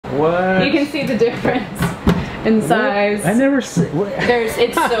What? You can see the difference in size. I never see.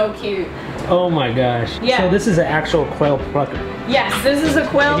 It's so cute. Oh my gosh. Yeah. So this is an actual quail plucker. Yes, this is a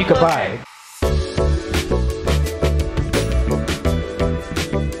quail. And you could buy it.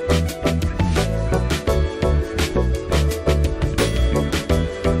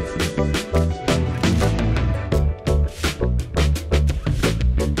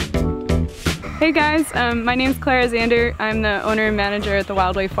 Hey guys, my name's Clara Zander. I'm the owner and manager at the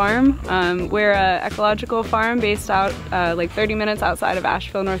Wildway Farm. We're an ecological farm based out like 30 minutes outside of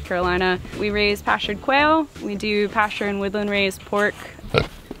Asheville, North Carolina. We raise pastured quail. We do pasture and woodland raised pork.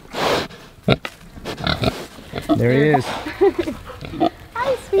 There he is.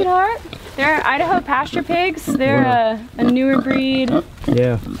 Hi, sweetheart. They're Idaho pasture pigs. They're a newer breed.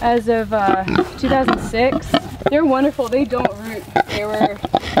 Yeah. As of 2006. They're wonderful. They don't root. They were,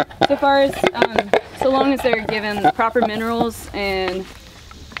 so far as, so long as they're given the proper minerals and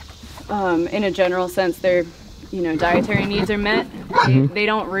in a general sense their, dietary needs are met, they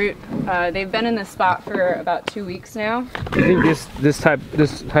don't root. They've been in this spot for about 2 weeks now. Do you think this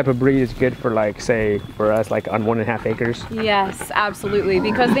type of breed is good for, like, say, for us, like on 1.5 acres? Yes, absolutely,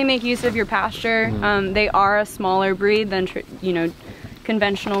 because they make use of your pasture. They are a smaller breed than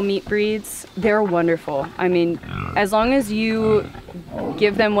conventional meat breeds. They're wonderful. I mean, as long as you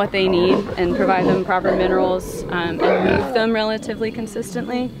give them what they need and provide them proper minerals and move them relatively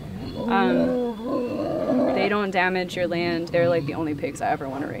consistently, they don't damage your land. They're like the only pigs I ever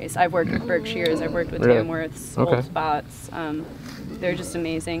want to raise. I've worked with Berkshires, I've worked with Tamworths, Old Spots. They're just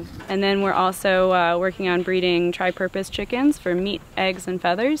amazing. And then we're also working on breeding tri-purpose chickens for meat, eggs, and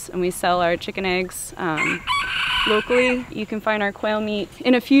feathers. And we sell our chicken eggs locally. You can find our quail meat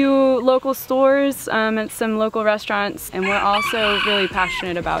in a few local stores, at some local restaurants. And we're also really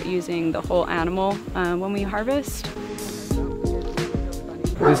passionate about using the whole animal when we harvest.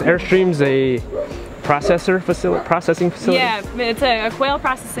 This Airstream's a processing facility? Yeah, it's a quail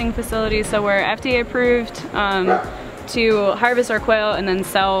processing facility, so we're FDA approved to harvest our quail and then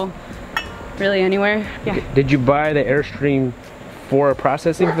sell really anywhere. Yeah. Did you buy the Airstream for a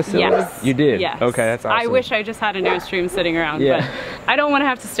processing facility? Yes. You did? Yes. Okay, that's awesome. I wish I just had an Airstream sitting around, but I don't want to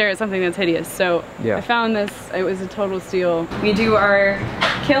have to stare at something that's hideous, so I found this. It was a total steal. We do our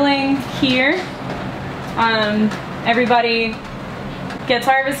killing here. Everybody gets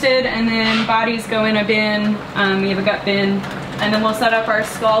harvested and then bodies go in a bin. We have a gut bin, and then we'll set up our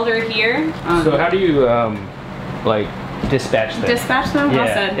scalder here. So how do you like dispatch them? Dispatch them? Well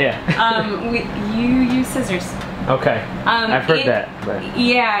said. Yeah. You use scissors. Okay. I've heard that. But.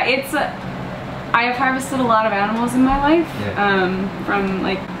 Yeah, it's. I have harvested a lot of animals in my life, from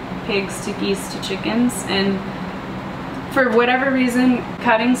like pigs to geese to chickens, and for whatever reason,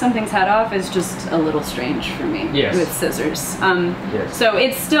 cutting something's head off is just a little strange for me with scissors. So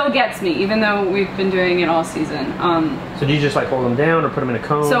it still gets me, even though we've been doing it all season. So do you just like hold them down or put them in a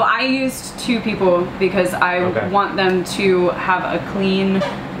cone? So I used 2 people because I want them to have a clean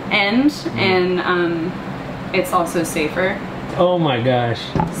end, and it's also safer. Oh my gosh.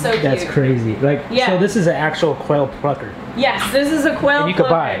 So cute. That's crazy. Like, so this is an actual quail plucker. Yes, this is a quail and you could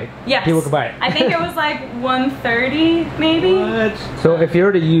buy it. Yes. People could buy it. I think it was like $130 maybe. What? So if you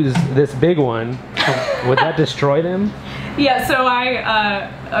were to use this big one, would that destroy them? Yeah, so I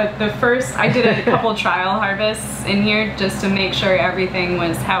did a couple trial harvests in here just to make sure everything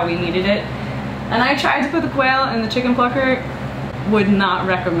was how we needed it. And I tried to put the quail in the chicken plucker, would not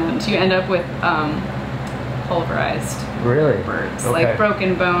recommend. You end up with pulverized birds, like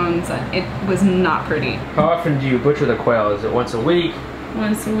broken bones. It was not pretty. How often do you butcher the quail? Is it once a week?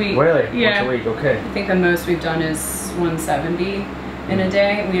 Once a week. Really? Yeah. Once a week, okay. I think the most we've done is 170 in a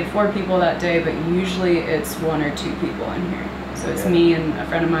day. We had 4 people that day, but usually it's 1 or 2 people in here. So it's me and a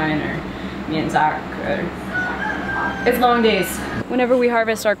friend of mine, or me and Zach. It's long days. Whenever we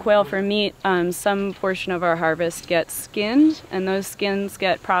harvest our quail for meat, some portion of our harvest gets skinned, and those skins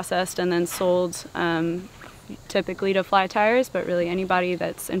get processed and then sold typically to fly tyers, but really anybody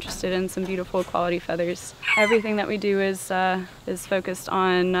that's interested in some beautiful quality feathers. Everything that we do is focused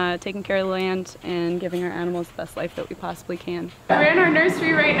on taking care of the land and giving our animals the best life that we possibly can. We're in our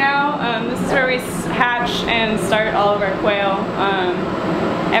nursery right now. This is where we hatch and start all of our quail.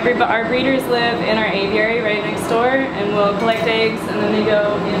 Our breeders live in our aviary right next door, and we'll collect eggs, and then they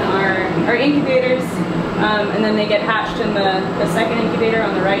go in our incubators, and then they get hatched in the second incubator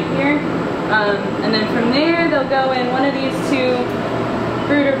on the right here. And then from there, they'll go in one of these 2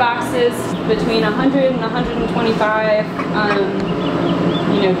 brooder boxes between 100 and 125,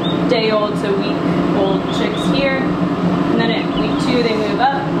 day-old to week-old chicks here. And then at week 2, they move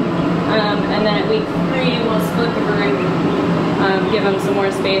up. And then at week 3, we'll split the brood give them some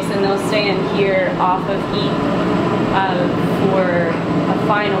more space, and they'll stay in here off of heat for a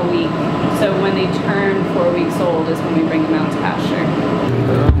final week. So when they turn 4 weeks old is when we bring them out to pasture.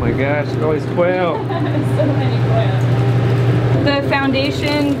 Oh my gosh, all these quail. So many quail. The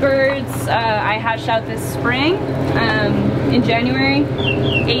foundation birds I hatched out this spring in January.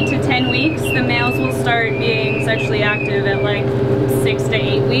 8 to 10 weeks, the males will start being sexually active at like 6 to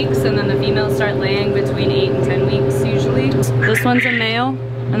 8 weeks, and then the females start laying between 8 and 10 weeks usually. This one's a male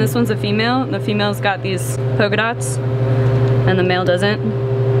and this one's a female. The female's got these polka dots and the male doesn't.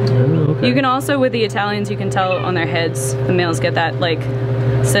 Oh, okay. You can also, with the Italians, you can tell on their heads, the males get that like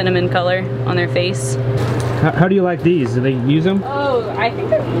cinnamon color on their face. How do you like these? Do they use them? Oh, I think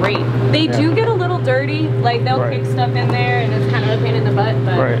they're great. They do get a little dirty, like they'll kick stuff in there and it's kind of a pain in the butt,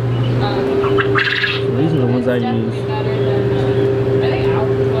 but these are the ones I use.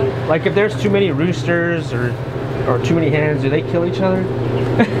 Like if there's too many roosters or too many hens, do they kill each other?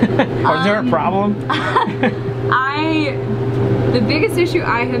 Or is there a problem? The biggest issue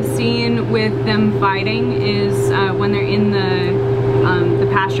I have seen with them fighting is when they're in the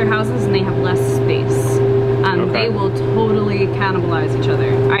pasture houses and they have less space. They will totally cannibalize each other.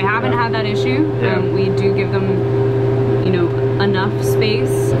 I haven't had that issue. We do give them, you know, enough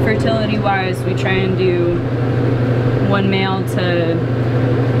space. Fertility-wise, we try and do 1 male to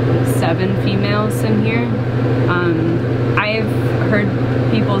 7 females in here. I've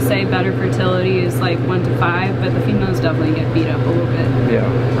heard people say better fertility is like 1 to 5, but the females definitely get beat up a little bit.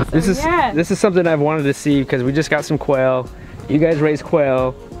 Yeah. So, this is something I've wanted to see because we just got some quail. You guys raise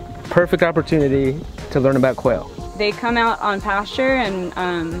quail. Perfect opportunity to learn about quail. They come out on pasture and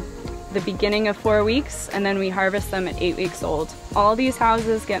the beginning of 4 weeks, and then we harvest them at 8 weeks old. All these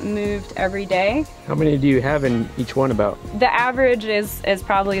houses get moved every day. How many do you have in each one about? The average is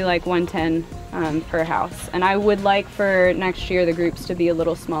probably like 110 per house, and I would like for next year the groups to be a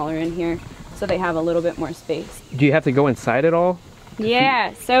little smaller in here so they have a little bit more space. Do you have to go inside at all?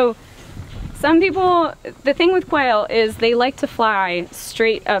 Yeah, so some people, the thing with quail is they like to fly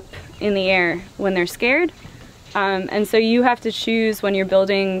straight up in the air when they're scared. And so you have to choose when you're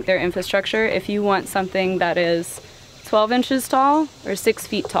building their infrastructure if you want something that is 12 inches tall or 6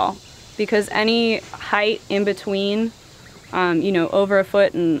 feet tall, because any height in between, you know, over a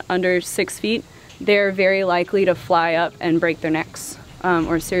foot and under 6 feet, they're very likely to fly up and break their necks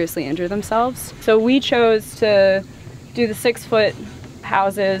or seriously injure themselves. So we chose to do the 6-foot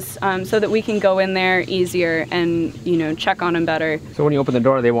houses so that we can go in there easier and, you know, check on them better. So when you open the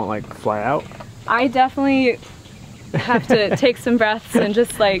door, they won't like fly out? I definitely have to take some breaths and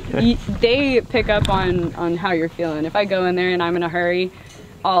just like, they pick up on how you're feeling. If I go in there and I'm in a hurry,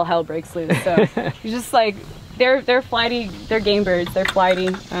 all hell breaks loose. So you just like, they're flighty, they're game birds, they're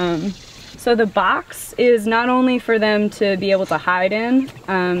flighty. So the box is not only for them to be able to hide in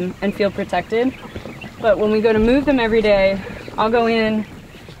and feel protected, but when we go to move them every day, I'll go in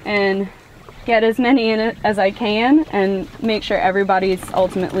and get as many in it as I can and make sure everybody's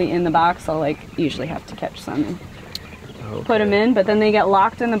ultimately in the box. I'll like usually have to catch some and put them in, but then they get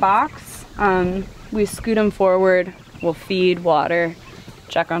locked in the box. We scoot them forward, we'll feed, water,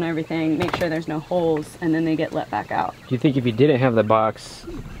 check on everything, make sure there's no holes, and then they get let back out. Do you think if you didn't have the box,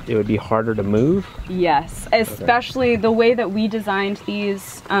 it would be harder to move? Yes, especially the way that we designed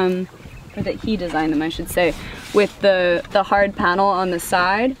these, or that he designed them, I should say, with the hard panel on the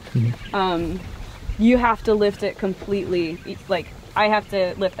side. You have to lift it completely. Like, I have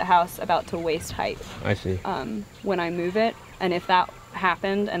to lift the house about to waist height. I see. When I move it, and if that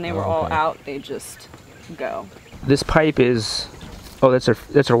happened and they were all out, they just go. This pipe is, oh, that's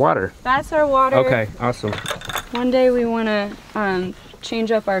our water. That's our water. Okay, awesome. One day we want to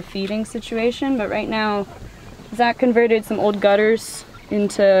change up our feeding situation, but right now Zach converted some old gutters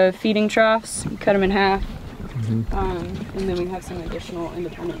into feeding troughs. We cut them in half, and then we have some additional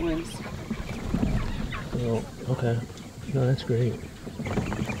independent ones. Oh, okay. No, that's great.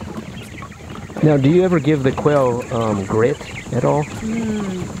 Now, do you ever give the quail grit at all?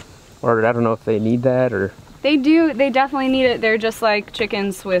 Or I don't know if they need that, or... They do. They definitely need it. They're just like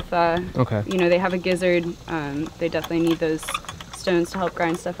chickens with, you know, they have a gizzard. They definitely need those stones to help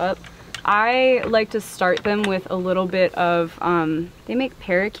grind stuff up. I like to start them with a little bit of, they make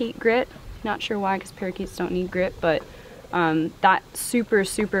parakeet grit. Not sure why, because parakeets don't need grit, but that super,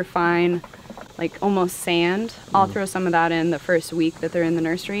 super fine, like almost sand. I'll throw some of that in the first week that they're in the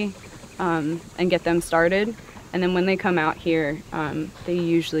nursery and get them started. And then when they come out here, they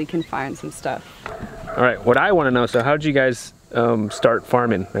usually can find some stuff. All right, what I want to know, so how'd you guys start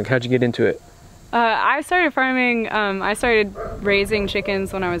farming? Like, how'd you get into it? I started farming, I started raising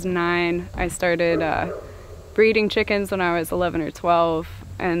chickens when I was 9. I started breeding chickens when I was 11 or 12,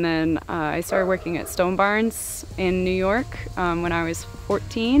 and then I started working at Stone Barns in New York when I was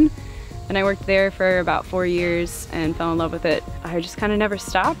 14. And I worked there for about 4 years and fell in love with it. I just kind of never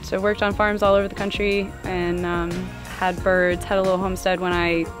stopped. I worked on farms all over the country and had birds, had a little homestead when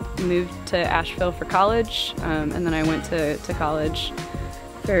I moved to Asheville for college, and then I went to college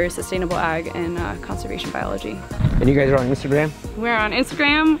for sustainable ag and conservation biology. And you guys are on Instagram? We're on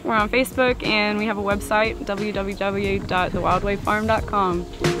Instagram, we're on Facebook, and we have a website, www.thewildwayfarm.com.